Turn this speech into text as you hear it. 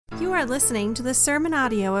You are listening to the sermon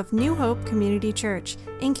audio of New Hope Community Church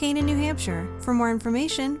in Canaan, New Hampshire. For more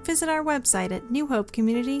information, visit our website at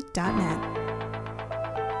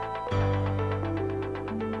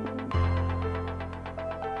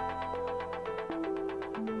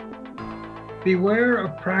newhopecommunity.net. Beware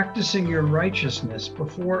of practicing your righteousness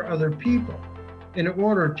before other people in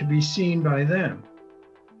order to be seen by them,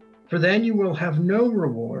 for then you will have no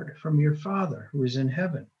reward from your Father who is in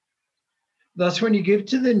heaven. Thus, when you give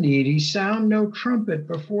to the needy, sound no trumpet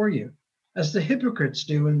before you, as the hypocrites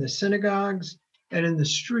do in the synagogues and in the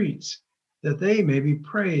streets, that they may be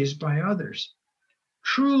praised by others.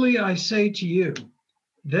 Truly, I say to you,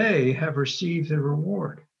 they have received their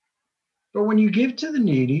reward. But when you give to the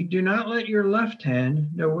needy, do not let your left hand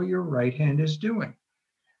know what your right hand is doing,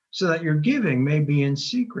 so that your giving may be in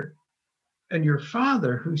secret, and your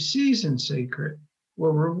Father who sees in secret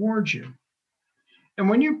will reward you. And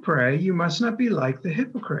when you pray, you must not be like the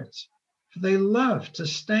hypocrites, for they love to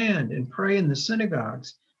stand and pray in the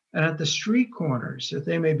synagogues and at the street corners, that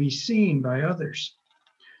they may be seen by others.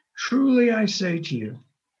 Truly, I say to you,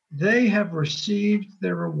 they have received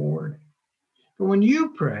their reward. But when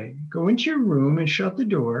you pray, go into your room and shut the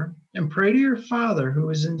door, and pray to your Father who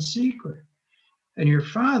is in secret. And your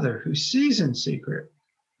Father who sees in secret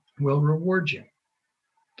will reward you.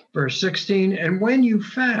 Verse 16, and when you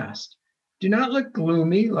fast, do not look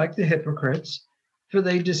gloomy like the hypocrites, for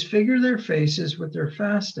they disfigure their faces with their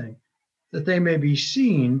fasting, that they may be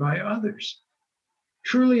seen by others.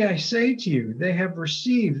 Truly I say to you, they have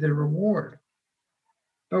received their reward.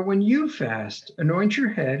 But when you fast, anoint your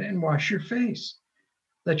head and wash your face,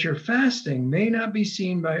 that your fasting may not be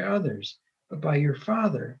seen by others, but by your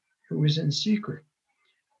Father who is in secret.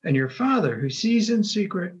 And your Father who sees in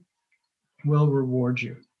secret will reward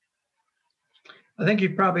you. I think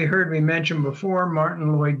you've probably heard me mention before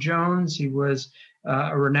Martin Lloyd-Jones. He was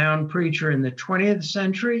a renowned preacher in the 20th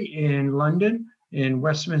century in London, in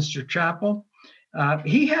Westminster Chapel.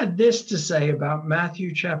 He had this to say about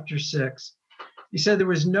Matthew chapter 6. He said there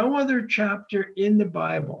was no other chapter in the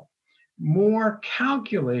Bible more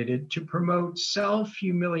calculated to promote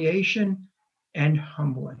self-humiliation and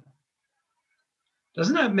humbling.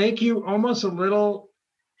 Doesn't that make you almost a little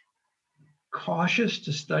cautious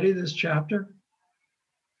to study this chapter?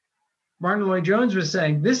 Martin Lloyd-Jones was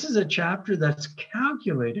saying this is a chapter that's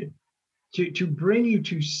calculated to bring you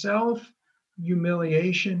to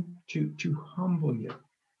self-humiliation, to humble you.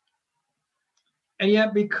 And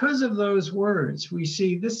yet, because of those words, we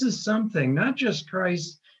see this is something not just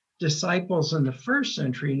Christ's disciples in the first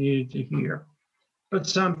century needed to hear, but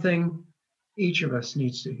something each of us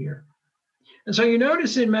needs to hear. And so you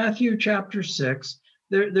notice in Matthew chapter 6,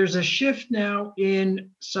 there's a shift now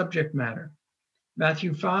in subject matter.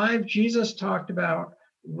 Matthew 5, Jesus talked about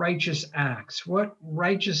righteous acts, what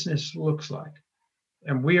righteousness looks like.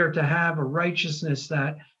 And we are to have a righteousness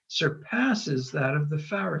that surpasses that of the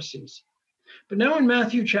Pharisees. But now in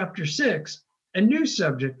Matthew chapter 6, a new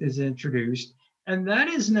subject is introduced, and that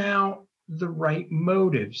is now the right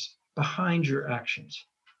motives behind your actions.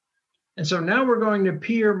 And so now we're going to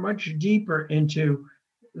peer much deeper into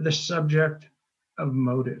the subject of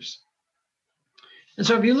motives. And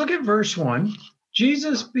so if you look at verse 1,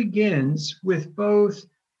 Jesus begins with both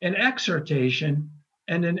an exhortation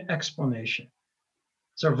and an explanation.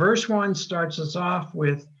 So verse 1 starts us off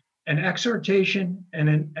with an exhortation and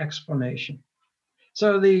an explanation.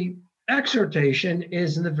 So the exhortation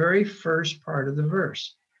is in the very first part of the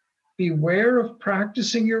verse. Beware of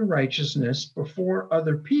practicing your righteousness before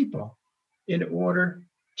other people in order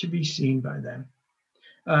to be seen by them.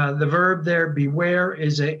 The verb there, beware,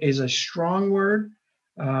 is a strong word.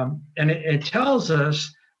 And it tells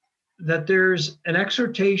us that there's an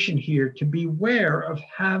exhortation here to beware of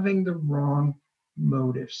having the wrong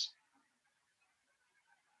motives.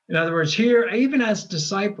 In other words, here, even as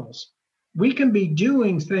disciples, we can be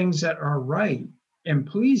doing things that are right and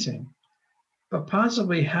pleasing, but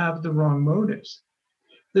possibly have the wrong motives.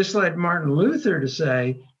 This led Martin Luther to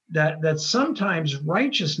say that sometimes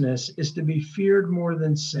righteousness is to be feared more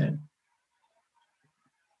than sin.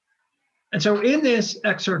 And so in this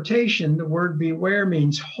exhortation, the word beware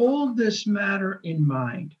means hold this matter in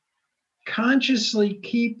mind. Consciously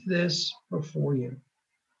keep this before you.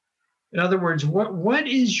 In other words, what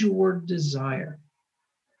is your desire?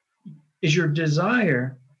 Is your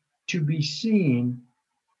desire to be seen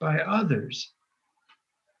by others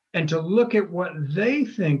and to look at what they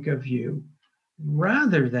think of you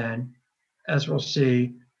rather than, as we'll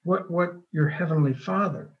see, what your Heavenly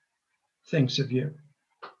Father thinks of you?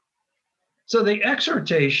 So the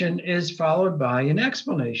exhortation is followed by an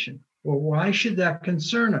explanation. Well, why should that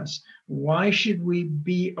concern us? Why should we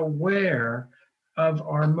be aware of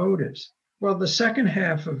our motives? Well, the second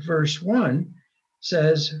half of verse 1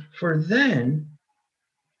 says, "For then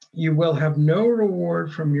you will have no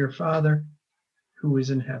reward from your Father who is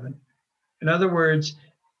in heaven." In other words,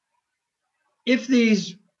 if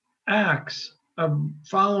these acts of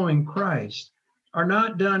following Christ are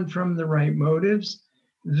not done from the right motives,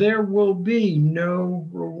 there will be no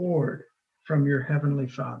reward from your heavenly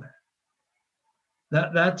Father.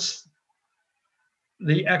 That's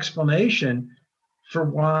the explanation for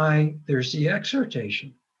why there's the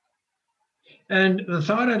exhortation. And the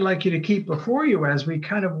thought I'd like you to keep before you as we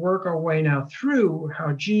kind of work our way now through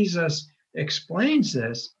how Jesus explains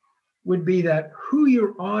this would be that who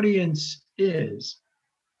your audience is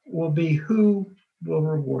will be who will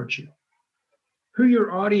reward you. Who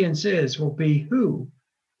your audience is will be who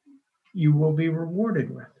you will be rewarded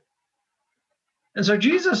with. And so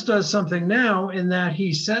Jesus does something now in that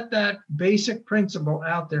he set that basic principle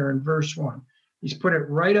out there in verse 1. He's put it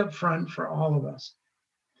right up front for all of us.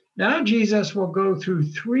 Now Jesus will go through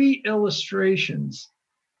 3 illustrations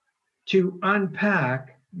to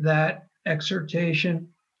unpack that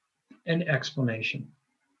exhortation and explanation.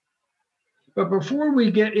 But before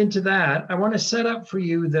we get into that, I want to set up for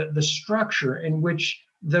you the structure in which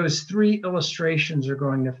those 3 illustrations are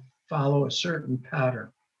going to follow a certain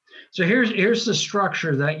pattern. So here's the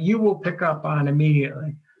structure that you will pick up on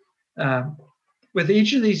immediately. With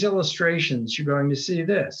each of these illustrations, you're going to see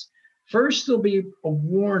this. First, there'll be a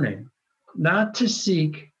warning not to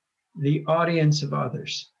seek the audience of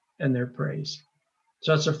others and their praise.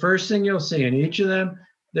 So that's the first thing you'll see in each of them.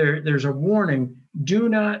 There's a warning. Do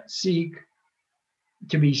not seek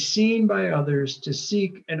to be seen by others, to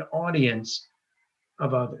seek an audience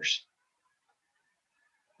of others.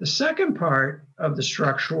 The second part of the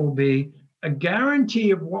structure will be a guarantee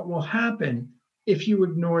of what will happen if you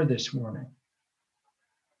ignore this warning.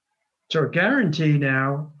 So a guarantee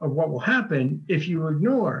now of what will happen if you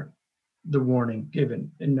ignore the warning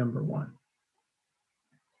given in number 1.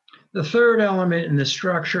 The third element in the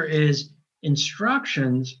structure is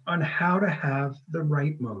instructions on how to have the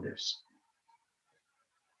right motives.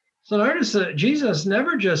 So notice that Jesus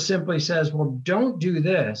never just simply says, well, don't do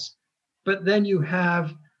this, but then you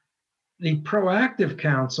have the proactive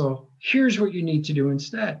counsel, here's what you need to do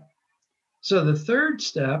instead. So the third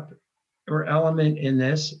step or element in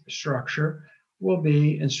this structure will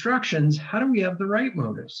be instructions. How do we have the right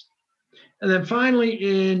motives? And then finally,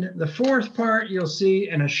 in the fourth part, you'll see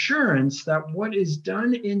an assurance that what is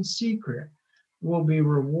done in secret will be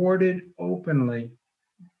rewarded openly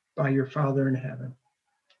by your Father in heaven.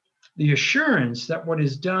 The assurance that what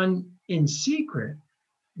is done in secret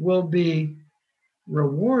will be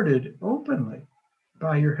rewarded openly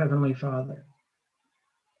by your Heavenly Father.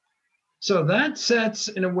 So that sets,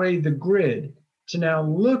 in a way, the grid to now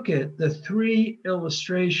look at the 3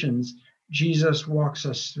 illustrations Jesus walks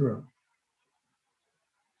us through.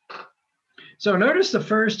 So notice the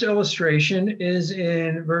first illustration is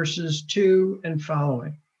in verses 2 and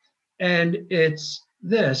following. And it's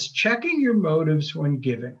this, checking your motives when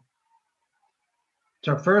giving.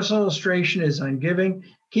 So first illustration is on giving.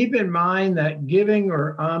 Keep in mind that giving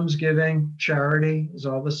or almsgiving, charity, is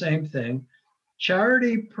all the same thing.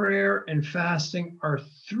 Charity, prayer, and fasting are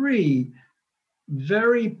 3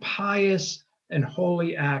 very pious and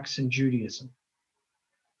holy acts in Judaism.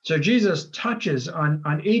 So Jesus touches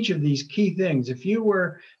on each of these key things. If you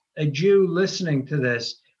were a Jew listening to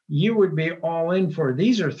this, you would be all in for.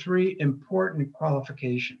 These are 3 important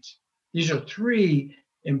qualifications. These are 3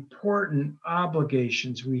 important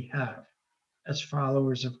obligations we have as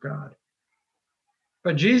followers of God.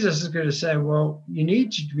 But Jesus is going to say, well, you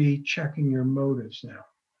need to be checking your motives now.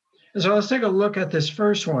 And so let's take a look at this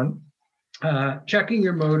first one, checking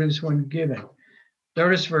your motives when giving.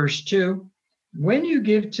 Notice verse 2, when you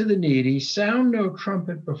give to the needy, sound no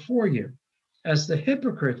trumpet before you, as the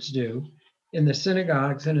hypocrites do in the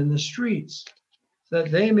synagogues and in the streets,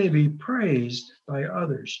 that they may be praised by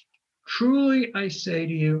others. Truly, I say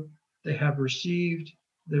to you, they have received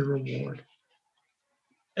their reward.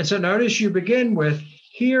 And so notice you begin with,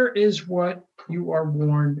 here is what you are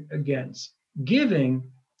warned against. Giving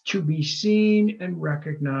to be seen and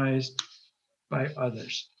recognized by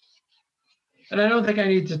others. And I don't think I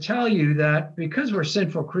need to tell you that because we're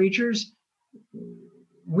sinful creatures,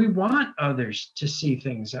 we want others to see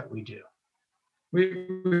things that we do.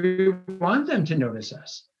 We want them to notice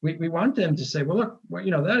us. We want them to say, well, look,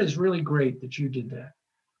 that is really great that you did that.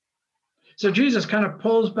 So Jesus kind of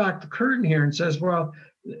pulls back the curtain here and says, well,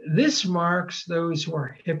 this marks those who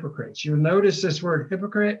are hypocrites. You'll notice this word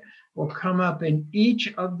hypocrite will come up in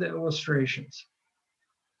each of the illustrations.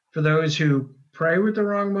 for those who pray with the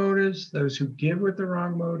wrong motives, those who give with the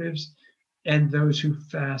wrong motives, and those who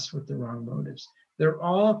fast with the wrong motives. They're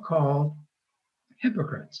all called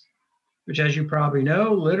hypocrites, which, as you probably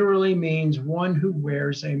know, literally means one who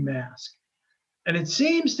wears a mask. And it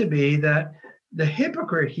seems to be that the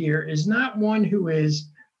hypocrite here is not one who is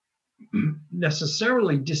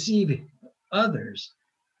necessarily deceiving others,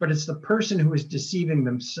 but it's the person who is deceiving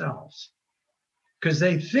themselves because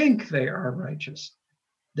they think they are righteous.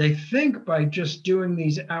 They think by just doing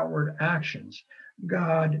these outward actions,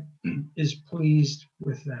 God is pleased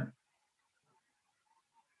with them.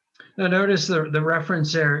 Now notice the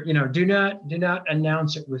reference there, do not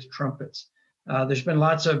announce it with trumpets. There's been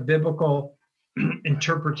lots of biblical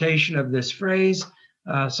interpretation of this phrase.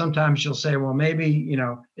 Sometimes you'll say, well, maybe,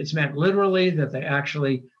 it's meant literally that they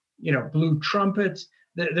actually, blew trumpets.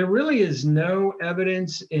 There really is no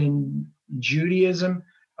evidence in Judaism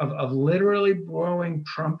of literally blowing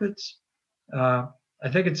trumpets. I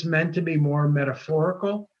think it's meant to be more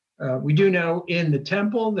metaphorical. We do know in the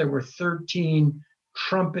temple, there were 13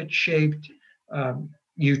 trumpet-shaped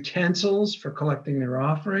utensils for collecting their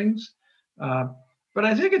offerings. But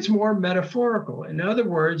I think it's more metaphorical. In other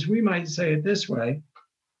words, we might say it this way,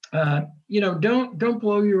 don't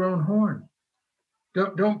blow your own horn.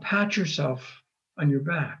 Don't pat yourself on your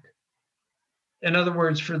back. In other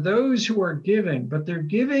words, for those who are giving, but they're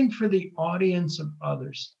giving for the audience of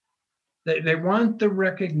others. They want the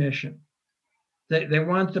recognition. They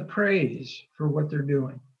want the praise for what they're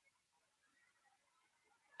doing.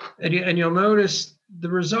 And you'll notice the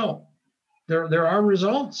result. There are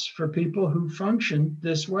results for people who function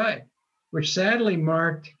this way, which sadly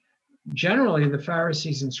marked generally the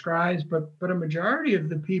Pharisees and scribes, but a majority of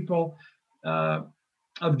the people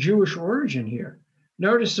of Jewish origin here.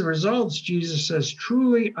 Notice the results. Jesus says,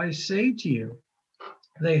 "Truly I say to you,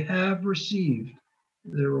 they have received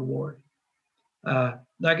their reward." Now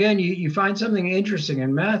again, you find something interesting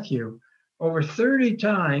in Matthew. Over 30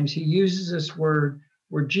 times he uses this word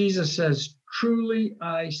where Jesus says, "Truly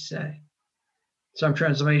I say." Some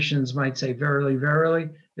translations might say, "Verily, verily."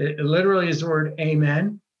 It literally is the word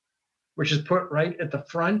amen, which is put right at the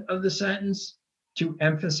front of the sentence to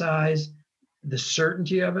emphasize the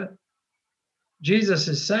certainty of it. Jesus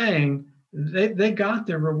is saying they got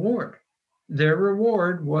their reward. Their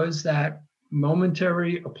reward was that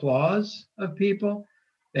momentary applause of people,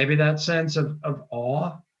 maybe that sense of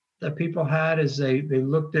awe that people had as they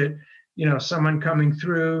looked at, someone coming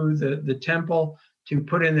through the temple to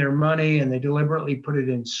put in their money, and they deliberately put it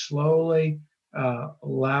in slowly,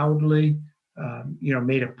 loudly,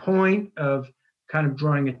 made a point of kind of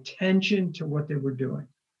drawing attention to what they were doing.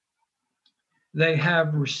 They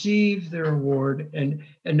have received their reward. And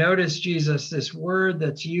notice, Jesus, this word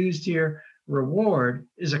that's used here, reward,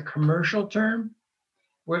 is a commercial term,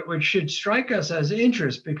 which should strike us as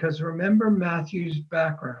interest, because remember Matthew's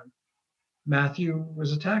background. Matthew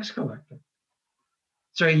was a tax collector.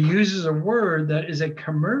 So he uses a word that is a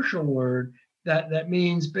commercial word that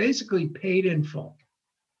means basically paid in full.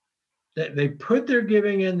 That they put their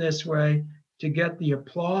giving in this way to get the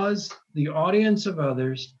applause, the audience of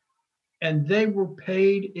others, and they were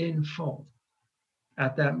paid in full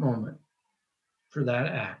at that moment for that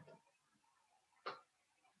act.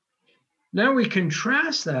 Now we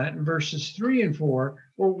contrast that in verses 3 and 4.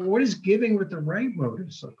 Well, what does giving with the right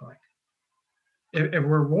motives look like? If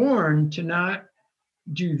we're warned to not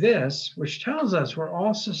do this, which tells us we're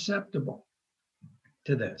all susceptible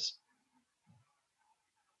to this,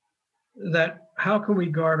 that how can we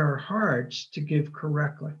guard our hearts to give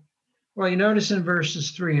correctly? Well, you notice in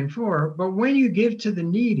verses 3 and 4, but when you give to the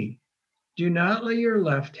needy, do not let your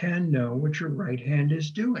left hand know what your right hand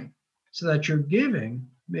is doing, so that your giving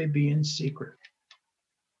may be in secret.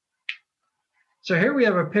 So here we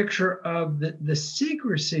have a picture of the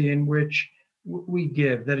secrecy in which we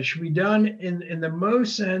give, that it should be done in the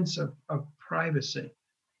most sense of privacy.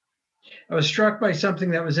 I was struck by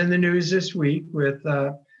something that was in the news this week with,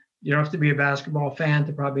 you don't have to be a basketball fan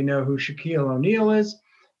to probably know who Shaquille O'Neal is.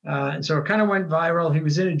 And so it kind of went viral. He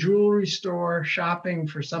was in a jewelry store shopping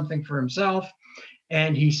for something for himself,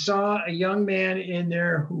 and he saw a young man in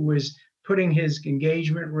there who was putting his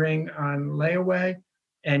engagement ring on layaway,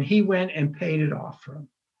 and he went and paid it off for him.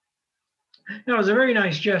 Now, it was a very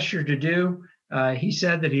nice gesture to do. He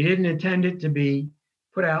said that he didn't intend it to be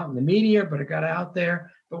put out in the media, but it got out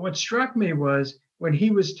there. But what struck me was when he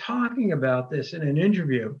was talking about this in an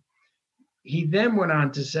interview, he then went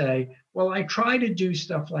on to say, well, I try to do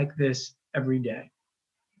stuff like this every day.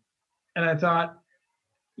 And I thought,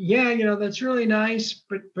 yeah, that's really nice,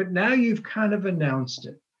 but now you've kind of announced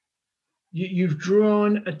it. You've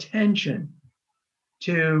drawn attention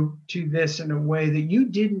to this in a way that you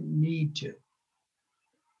didn't need to.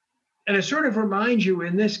 And it sort of reminds you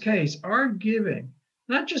in this case, our giving,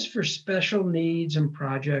 not just for special needs and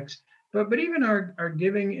projects, but even our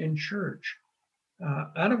giving in church,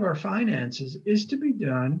 out of our finances, is to be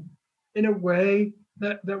done in a way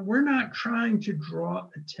that we're not trying to draw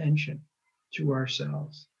attention to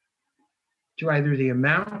ourselves, to either the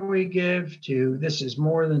amount we give, to this is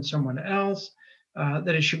more than someone else,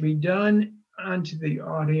 that it should be done unto the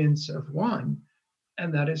audience of one,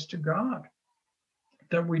 and that is to God,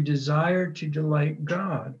 that we desire to delight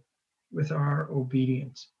God with our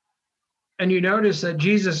obedience. And you notice that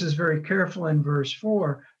Jesus is very careful in verse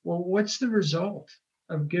 4. Well, what's the result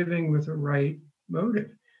of giving with a right motive?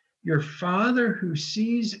 Your Father who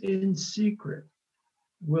sees in secret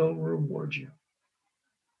will reward you.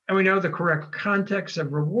 And we know the correct context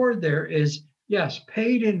of reward there is, yes,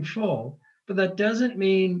 paid in full, but that doesn't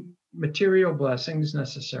mean material blessings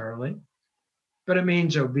necessarily, but it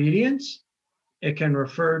means obedience. It can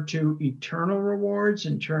refer to eternal rewards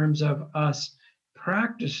in terms of us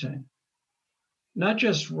practicing not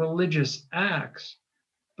just religious acts,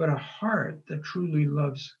 but a heart that truly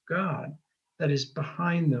loves God, that is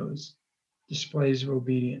behind those displays of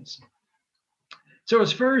obedience. So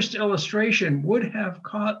his first illustration would have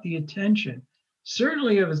caught the attention,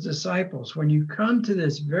 certainly of his disciples, when you come to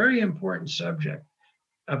this very important subject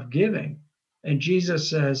of giving. And Jesus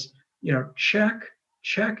says, check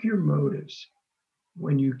your motives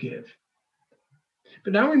when you give.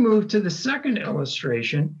 But now we move to the second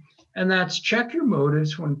illustration, and that's check your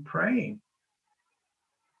motives when praying.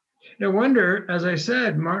 No wonder, as I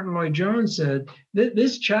said, Martin Lloyd-Jones said, that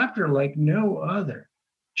this chapter, like no other,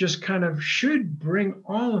 just kind of should bring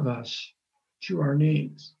all of us to our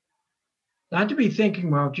knees. Not to be thinking,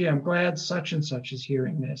 well, gee, I'm glad such and such is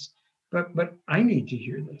hearing this, but I need to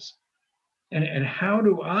hear this. And how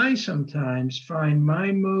do I sometimes find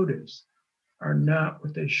my motives are not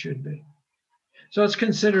what they should be? So let's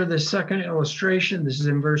consider the second illustration. This is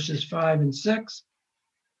in verses 5 and 6.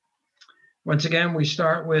 Once again, we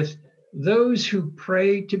start with those who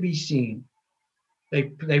pray to be seen.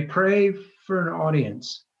 They pray for an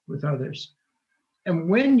audience with others. And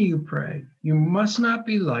when you pray, you must not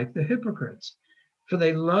be like the hypocrites, for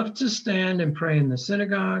they love to stand and pray in the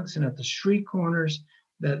synagogues and at the street corners,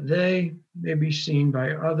 that they may be seen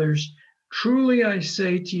by others. Truly, I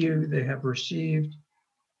say to you, they have received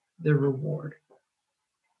their reward.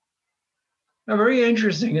 Now, very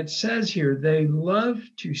interesting. It says here, they love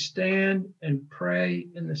to stand and pray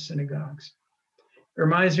in the synagogues. It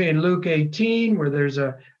reminds me in Luke 18, where there's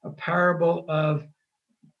a parable of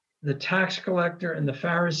the tax collector and the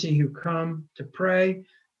Pharisee who come to pray.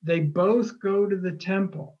 They both go to the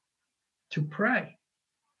temple to pray.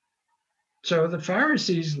 So the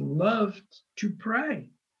Pharisees loved to pray.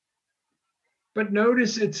 But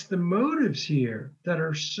notice it's the motives here that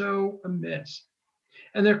are so amiss.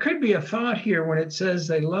 And there could be a thought here when it says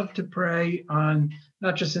they love to pray on,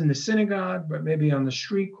 not just in the synagogue, but maybe on the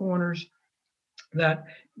street corners, that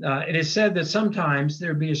it is said that sometimes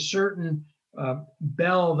there'd be a certain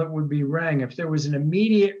bell that would be rang if there was an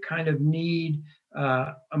immediate kind of need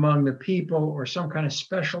among the people or some kind of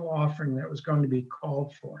special offering that was going to be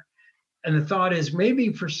called for. And the thought is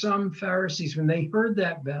maybe for some Pharisees, when they heard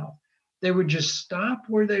that bell, they would just stop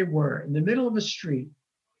where they were in the middle of a street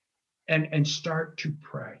and start to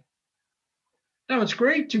pray. Now, it's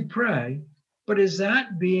great to pray, but is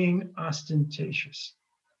that being ostentatious?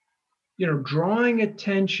 Drawing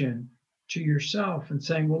attention to yourself and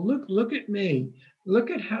saying, well, look at me.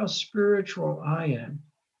 Look at how spiritual I am.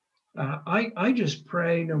 I just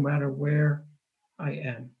pray no matter where I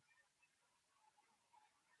am.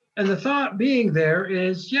 And the thought being there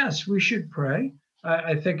is, yes, we should pray.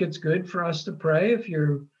 I think it's good for us to pray if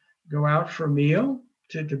you go out for a meal,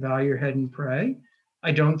 to bow your head and pray.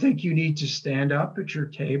 I don't think you need to stand up at your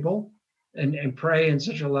table and pray in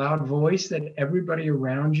such a loud voice that everybody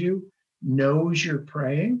around you knows you're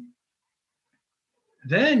praying.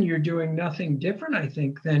 Then you're doing nothing different, I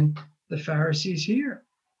think, than the Pharisees here.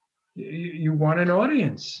 You want an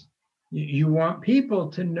audience. You want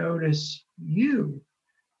people to notice you,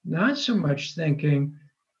 not so much thinking,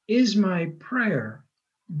 is my prayer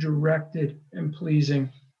directed and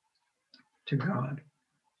pleasing to God?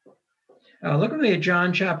 Look with me at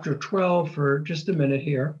John chapter 12 for just a minute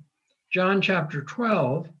here. John chapter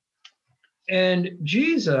 12, and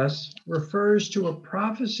Jesus refers to a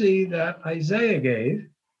prophecy that Isaiah gave,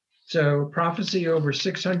 so a prophecy over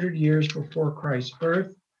 600 years before Christ's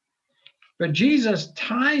birth. But Jesus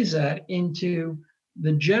ties that into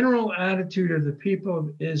the general attitude of the people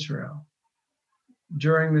of Israel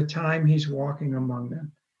during the time he's walking among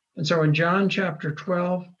them. And so in John chapter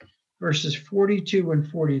 12, verses 42 and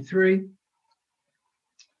 43,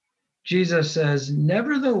 Jesus says,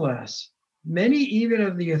 "Nevertheless, many even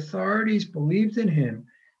of the authorities believed in him,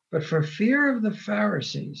 but for fear of the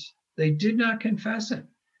Pharisees, they did not confess it,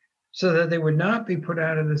 so that they would not be put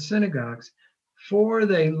out of the synagogues, for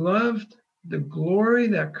they loved the glory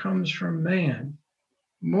that comes from man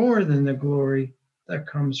more than the glory that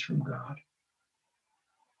comes from God."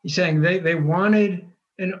 He's saying they wanted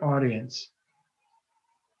an audience,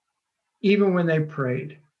 even when they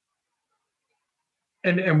prayed.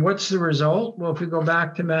 And what's the result? Well, if we go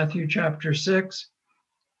back to Matthew chapter 6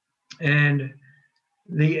 and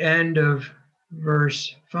the end of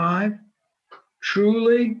verse 5,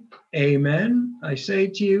 "Truly, amen, I say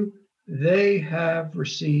to you, they have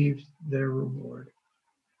received their reward."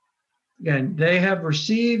 Again, they have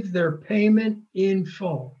received their payment in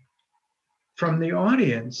full from the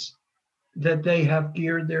audience that they have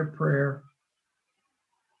geared their prayer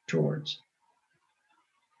towards.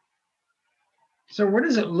 So what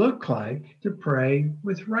does it look like to pray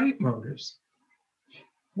with right motives?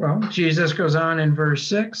 Well, Jesus goes on in verse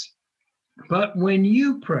 6, "But when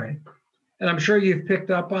you pray," and I'm sure you've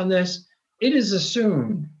picked up on this, it is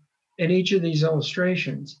assumed in each of these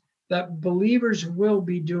illustrations that believers will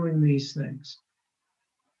be doing these things.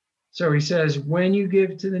 So he says, when you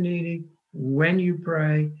give to the needy, when you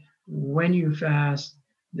pray, when you fast,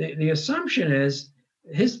 the assumption is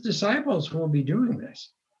his disciples will be doing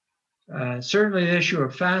this. Certainly the issue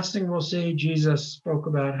of fasting, we'll see. Jesus spoke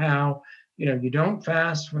about how, you don't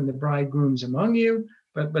fast when the bridegroom's among you,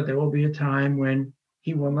 but there will be a time when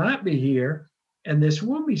he will not be here, and this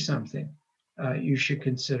will be something you should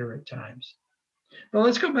consider at times. But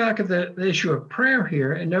let's go back at the issue of prayer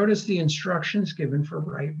here and notice the instructions given for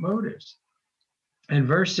right motives. In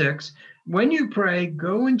verse 6, "When you pray,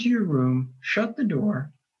 go into your room, shut the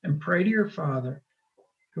door, and pray to your Father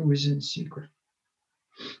who is in secret."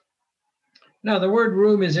 Now, the word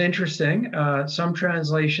room is interesting. Some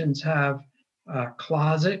translations have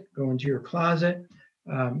closet, go into your closet.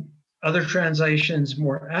 Other translations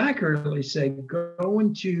more accurately say, go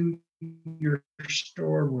into your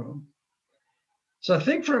storeroom. So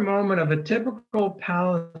think for a moment of a typical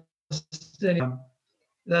Palestinian,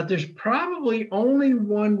 that there's probably only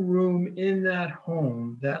one room in that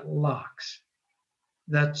home that locks.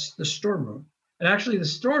 That's the storeroom. And actually, the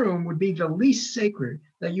storeroom would be the least sacred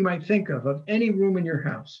that you might think of any room in your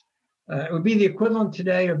house. It would be the equivalent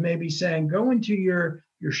today of maybe saying, go into your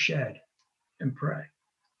shed and pray.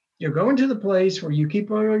 Go into the place where you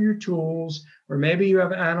keep all your tools, or maybe you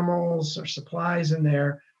have animals or supplies in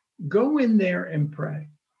there. Go in there and pray.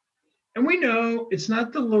 And we know it's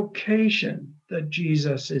not the location that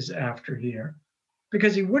Jesus is after here,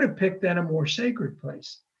 because he would have picked then a more sacred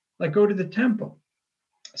place, like go to the temple.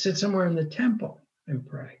 Sit somewhere in the temple and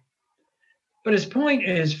pray. But his point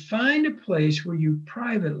is, find a place where you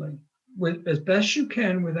privately, with as best you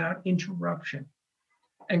can without interruption,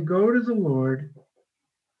 and go to the Lord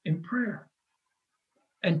in prayer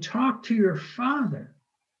and talk to your Father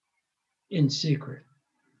in secret.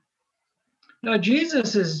 Now,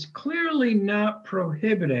 Jesus is clearly not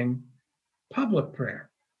prohibiting public prayer,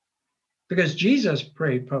 because Jesus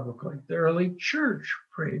prayed publicly. The early church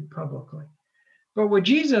prayed publicly. But what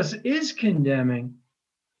Jesus is condemning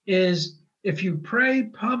is if you pray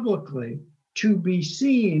publicly to be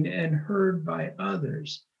seen and heard by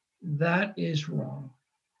others, that is wrong.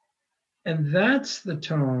 And that's the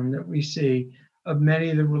tone that we see of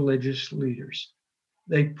many of the religious leaders.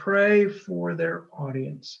 They pray for their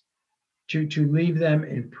audience, to leave them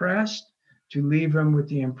impressed, to leave them with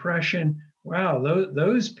the impression, wow,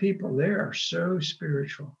 those people there are so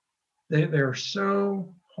spiritual. They're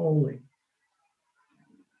so holy.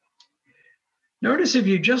 Notice if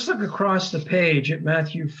you just look across the page at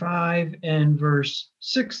Matthew 5 and verse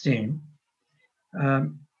 16,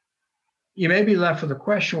 you may be left with a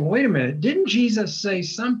question, well, wait a minute, didn't Jesus say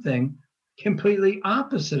something completely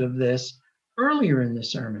opposite of this earlier in the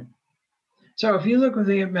sermon? So if you look with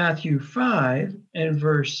me at Matthew 5 and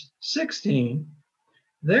verse 16,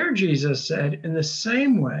 there Jesus said, in the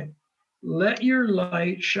same way, let your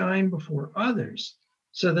light shine before others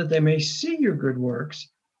so that they may see your good works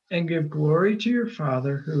and give glory to your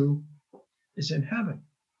Father who is in heaven.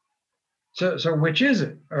 So which is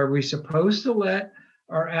it? Are we supposed to let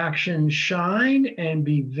our actions shine and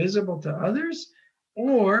be visible to others?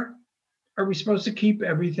 Or are we supposed to keep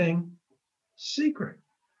everything secret?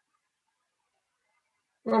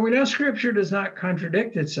 Well, we know Scripture does not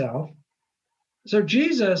contradict itself. So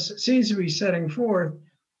Jesus seems to be setting forth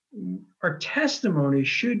our testimony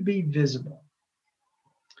should be visible.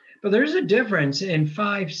 But there's a difference. In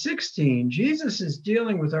 5:16, Jesus is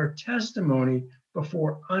dealing with our testimony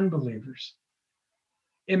before unbelievers.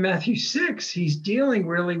 In Matthew 6, he's dealing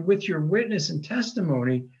really with your witness and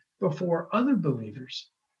testimony before other believers.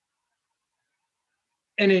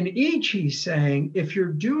 And in each, he's saying, if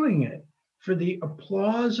you're doing it for the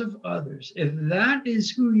applause of others, if that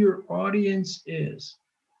is who your audience is,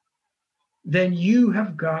 then you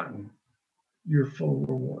have gotten your full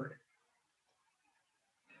reward.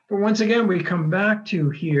 But once again, we come back to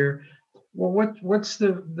here, well, what's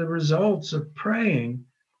the results of praying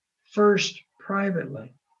first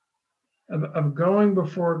privately, of going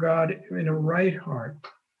before God in a right heart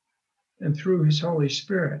and through his Holy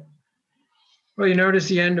Spirit? Well, you notice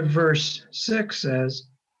the end of verse 6 says,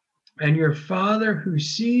 and your Father who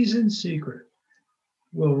sees in secret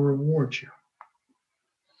will reward you.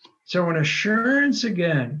 So an assurance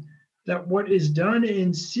again that what is done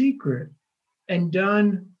in secret and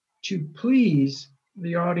done to please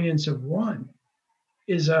the audience of one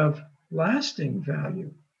is of lasting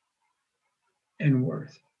value and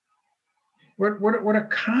worth. What a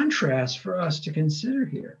contrast for us to consider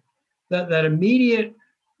here. That immediate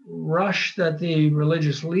rush that the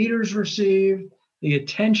religious leaders received, the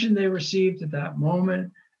attention they received at that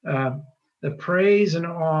moment, the praise and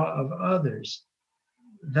awe of others,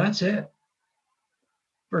 that's it.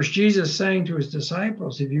 First, Jesus saying to his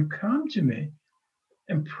disciples, if you come to me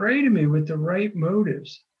and pray to me with the right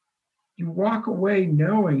motives, you walk away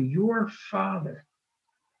knowing your Father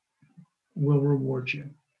will reward you.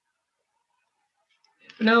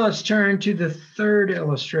 Now let's turn to the third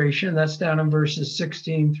illustration. That's down in verses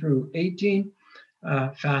 16 through 18,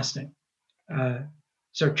 fasting.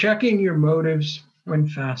 So checking your motives when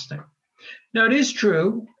fasting. Now it is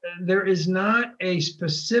true, there is not a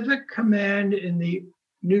specific command in the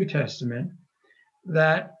New Testament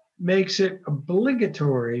that makes it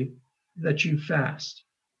obligatory that you fast.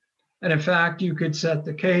 And in fact, you could set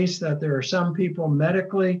the case that there are some people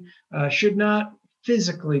medically should not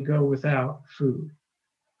physically go without food.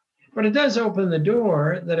 But it does open the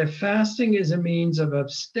door that if fasting is a means of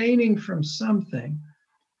abstaining from something,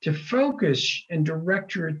 to focus and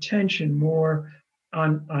direct your attention more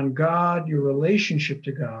on God, your relationship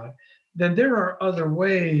to God, then there are other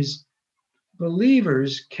ways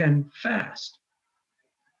believers can fast.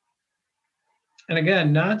 And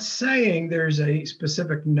again, not saying there's a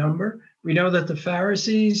specific number. We know that the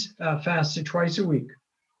Pharisees fasted twice a week,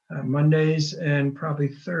 Mondays and probably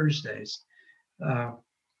Thursdays.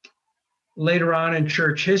 Later on in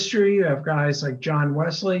church history, you have guys like John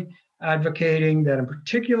Wesley advocating that a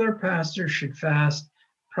particular pastor should fast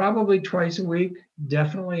probably twice a week,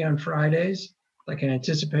 definitely on Fridays, like in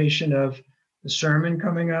anticipation of the sermon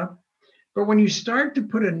coming up. But when you start to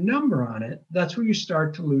put a number on it, that's where you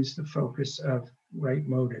start to lose the focus of right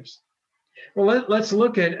motives. Well, let's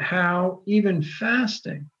look at how even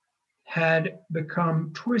fasting had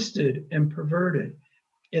become twisted and perverted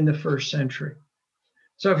in the first century.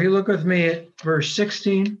 So if you look with me at verse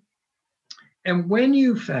 16, and when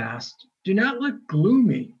you fast, do not look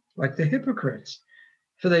gloomy like the hypocrites,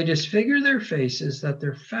 for they disfigure their faces that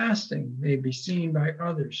their fasting may be seen by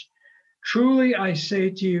others. Truly, I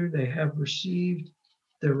say to you, they have received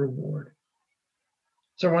their reward.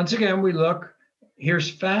 So once again, we look,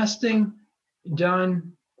 here's fasting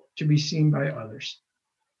done to be seen by others.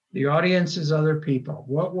 The audience is other people.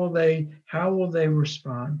 How will they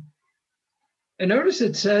respond? And notice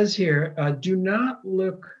it says here, do not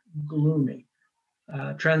look gloomy.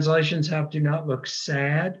 Translations have do not look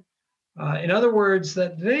sad. In other words,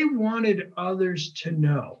 that they wanted others to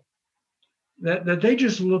know that they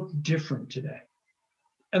just look different today.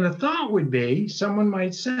 And the thought would be, someone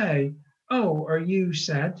might say, oh, are you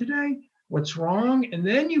sad today? What's wrong? And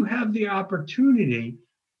then you have the opportunity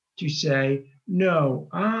to say, no,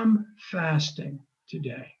 I'm fasting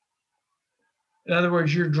today. In other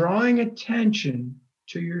words, you're drawing attention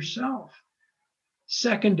to yourself.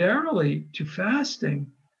 Secondarily to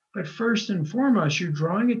fasting, but first and foremost, you're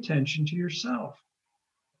drawing attention to yourself.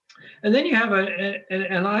 And then you have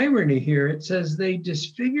an irony here. It says they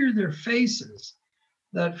disfigure their faces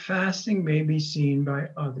that fasting may be seen by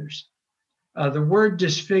others. The word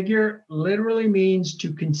disfigure literally means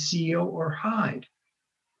to conceal or hide.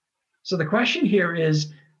 So the question here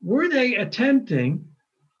is, were they attempting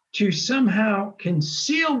to somehow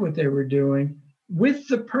conceal what they were doing with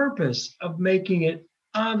the purpose of making it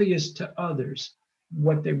obvious to others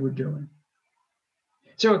what they were doing?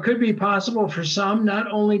 So it could be possible for some,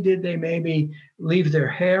 not only did they maybe leave their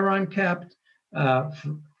hair unkept,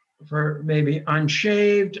 for maybe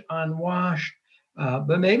unshaved, unwashed,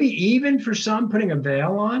 but maybe even for some putting a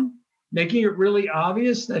veil on, making it really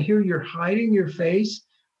obvious that here you're hiding your face,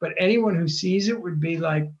 but anyone who sees it would be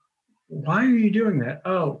like, why are you doing that?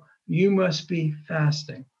 Oh, you must be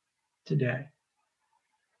fasting today.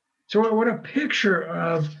 So what a picture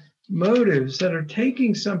of motives that are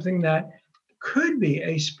taking something that could be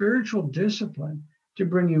a spiritual discipline to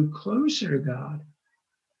bring you closer to God,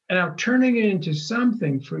 and now turning it into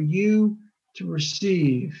something for you to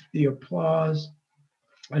receive the applause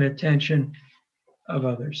and attention of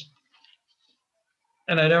others.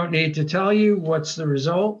 And I don't need to tell you what's the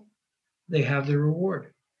result. They have the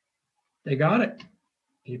reward. They got it.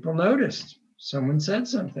 People noticed. Someone said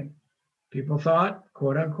something. People thought,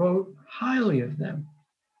 quote unquote, highly of them.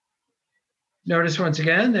 Notice once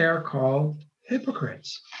again, they are called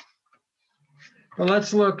hypocrites. Well,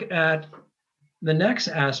 let's look at the next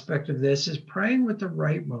aspect of this is praying with the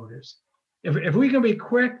right motives. If we can be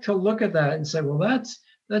quick to look at that and say, well,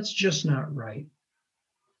 that's just not right.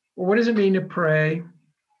 Well, what does it mean to pray,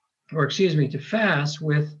 to fast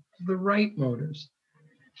with the right motives?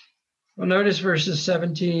 Well, notice verses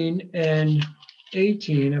 17 and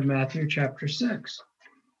 18 of Matthew chapter 6.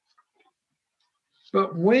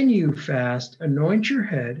 But when you fast, anoint your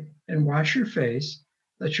head and wash your face,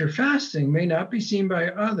 that your fasting may not be seen by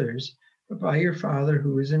others, but by your Father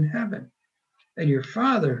who is in heaven. And your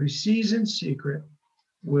Father who sees in secret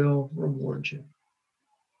will reward you.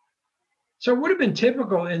 So it would have been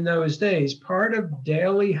typical in those days. Part of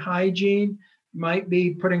daily hygiene might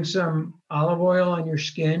be putting some olive oil on your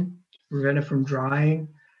skin, prevent it from drying.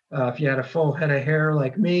 If you had a full head of hair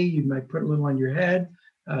like me, you might put a little on your head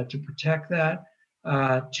to protect that,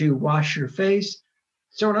 to wash your face.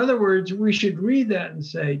 So in other words, we should read that and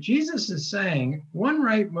say, Jesus is saying one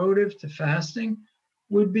right motive to fasting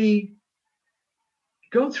would be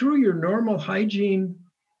go through your normal hygiene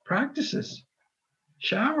practices.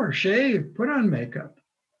 Shower, shave, put on makeup.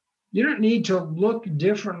 You don't need to look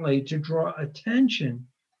differently to draw attention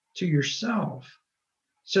to yourself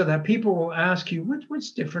so that people will ask you,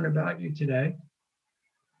 what's different about you today?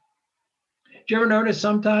 Do you ever notice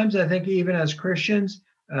sometimes, I think even as Christians,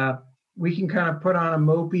 we can kind of put on a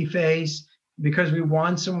mopey face because we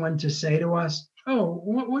want someone to say to us, oh,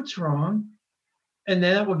 what's wrong? And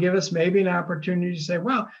then that will give us maybe an opportunity to say,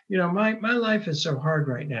 well, my life is so hard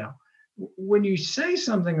right now. When you say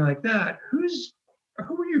something like that, who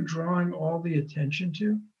are you drawing all the attention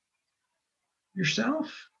to?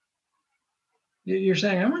 Yourself. You're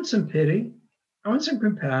saying, I want some pity. I want some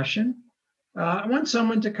compassion. I want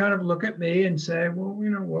someone to kind of look at me and say, well,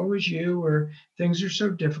 woe is you, or things are so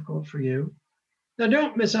difficult for you. Now,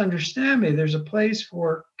 don't misunderstand me. There's a place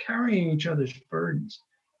for carrying each other's burdens.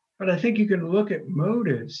 But I think you can look at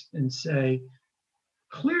motives and say,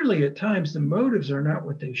 clearly at times the motives are not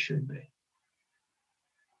what they should be.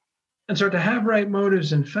 And so to have right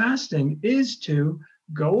motives in fasting is to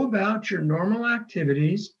go about your normal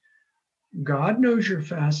activities. God knows you're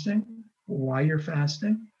fasting, why you're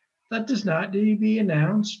fasting. That does not need to be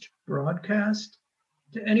announced, broadcast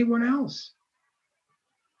to anyone else.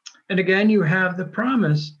 And again, you have the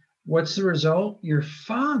promise. What's the result? Your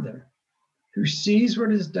Father, who sees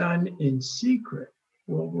what is done in secret,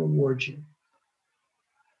 will reward you.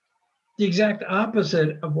 The exact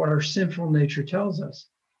opposite of what our sinful nature tells us.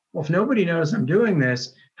 Well, if nobody knows I'm doing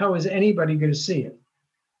this, how is anybody going to see it?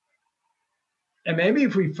 And maybe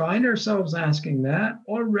if we find ourselves asking that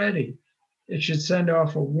already, it should send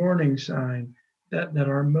off a warning sign that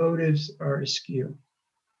our motives are askew.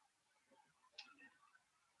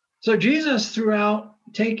 So Jesus, throughout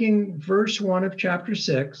taking verse 1 of chapter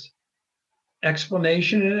 6,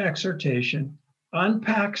 explanation and exhortation,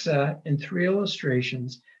 unpacks that in 3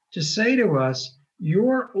 illustrations to say to us,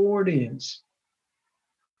 your audience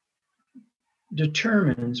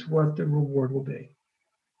determines what the reward will be.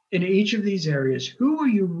 In each of these areas, who are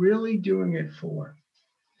you really doing it for?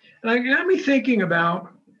 And it got me thinking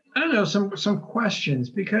about, some questions,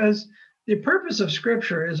 because the purpose of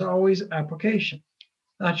Scripture is always application.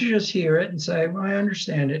 Not to just hear it and say, well, I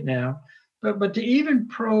understand it now, but to even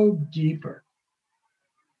probe deeper.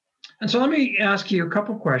 And so let me ask you a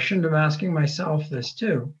couple questions. I'm asking myself this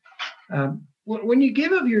too. When you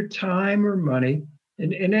give of your time or money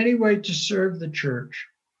in any way to serve the church,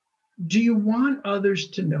 do you want others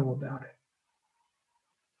to know about it?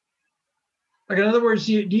 Like, in other words,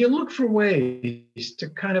 do you look for ways to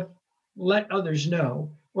kind of let others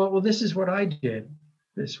know, well, this is what I did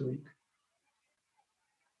this week?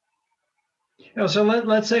 So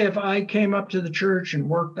let's say if I came up to the church and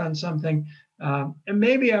worked on something, and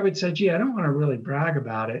maybe I would say, gee, I don't want to really brag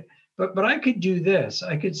about it, but I could do this.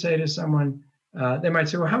 I could say to someone, they might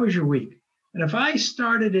say, well, how was your week? And if I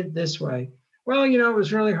started it this way, Well, it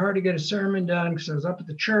was really hard to get a sermon done because I was up at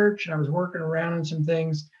the church and I was working around on some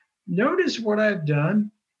things. Notice what I've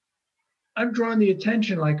done. I've drawn the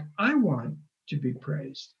attention like I want to be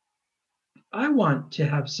praised. I want to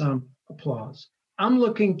have some applause. I'm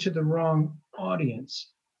looking to the wrong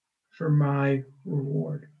audience for my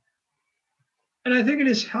reward. And I think it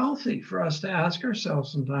is healthy for us to ask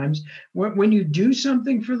ourselves sometimes when you do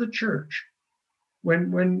something for the church,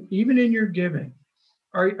 when even in your giving,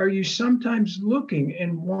 are you sometimes looking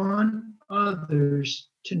and want others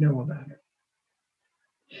to know about it?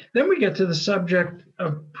 Then we get to the subject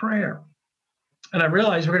of prayer. And I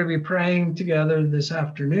realize we're going to be praying together this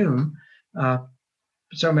afternoon.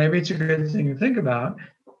 So maybe it's a good thing to think about.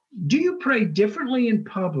 Do you pray differently in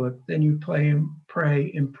public than you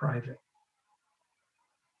pray in private?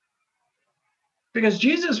 Because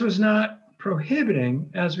Jesus was not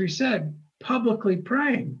prohibiting, as we said, publicly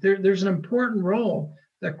praying. There's an important role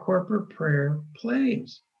that corporate prayer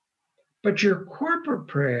plays. But your corporate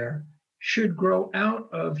prayer should grow out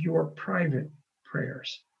of your private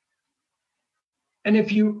prayers. And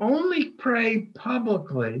if you only pray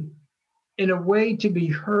publicly in a way to be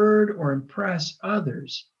heard or impress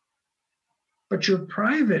others, but your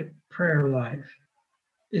private prayer life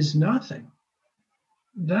is nothing,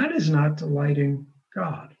 that is not delighting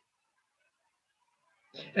God.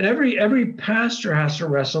 And every pastor has to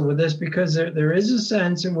wrestle with this, because there is a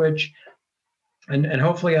sense in which, and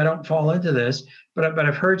hopefully I don't fall into this, but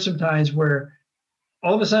I've heard sometimes where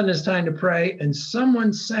all of a sudden it's time to pray and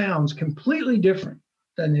someone sounds completely different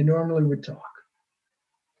than they normally would talk.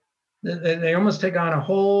 They almost take on a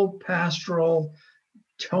whole pastoral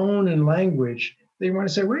tone and language. They want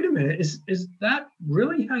to say, wait a minute, is that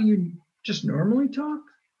really how you just normally talk?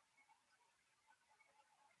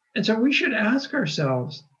 And so we should ask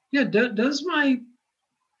ourselves, does my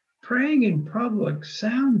praying in public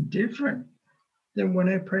sound different than when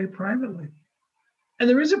I pray privately? And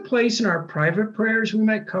there is a place in our private prayers. We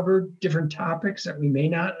might cover different topics that we may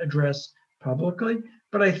not address publicly,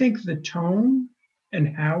 but I think the tone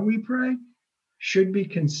and how we pray should be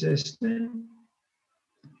consistent.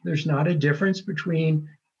 There's not a difference between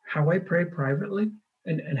how I pray privately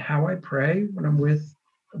and how I pray when I'm with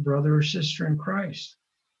a brother or sister in Christ.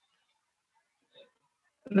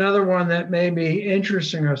 Another one that may be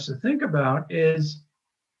interesting us to think about is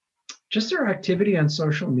just our activity on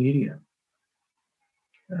social media.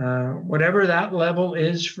 Whatever that level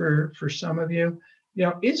is for some of you,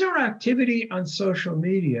 is our activity on social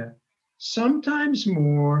media sometimes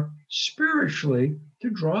more spiritually to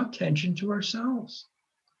draw attention to ourselves,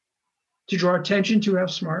 to draw attention to how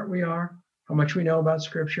smart we are, how much we know about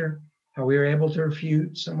Scripture, how we are able to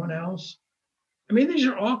refute someone else? I mean, these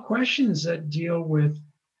are all questions that deal with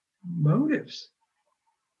motives.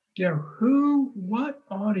 What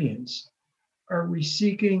audience are we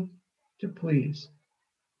seeking to please?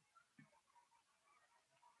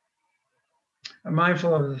 I'm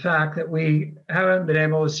mindful of the fact that we haven't been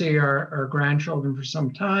able to see our grandchildren for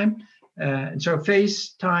some time. And so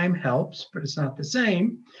FaceTime helps, but it's not the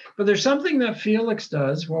same. But there's something that Felix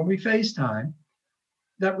does when we FaceTime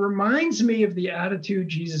that reminds me of the attitude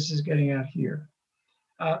Jesus is getting at here.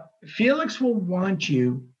 Felix will want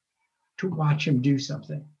you to watch him do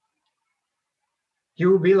something. He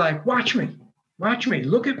will be like, watch me,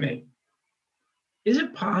 look at me. Is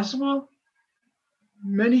it possible?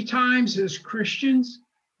 Many times as Christians,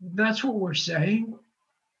 that's what we're saying.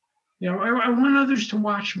 I want others to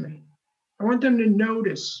watch me. I want them to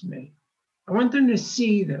notice me. I want them to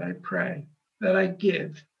see that I pray, that I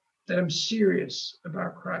give, that I'm serious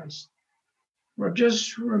about Christ. Well,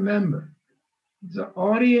 just remember, the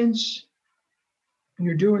audience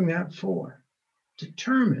you're doing that for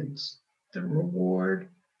determines the reward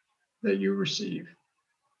that you receive.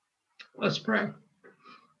 Let's pray.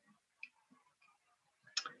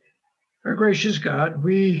 Our gracious God,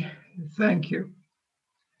 we thank you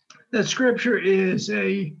that Scripture is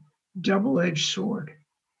a double-edged sword.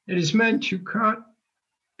 It is meant to cut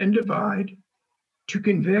and divide, to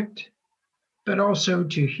convict, but also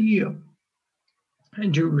to heal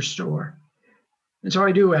and to restore. And so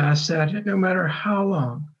I do ask that no matter how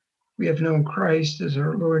long we have known Christ as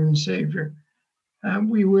our Lord and Savior,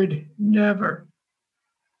 we would never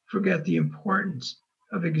forget the importance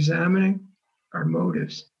of examining our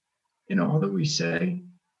motives in all that we say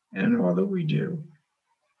and in all that we do,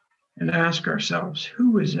 and ask ourselves,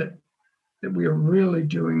 who is it that we are really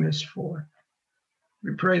doing this for?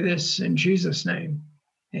 We pray this in Jesus' name.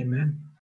 Amen.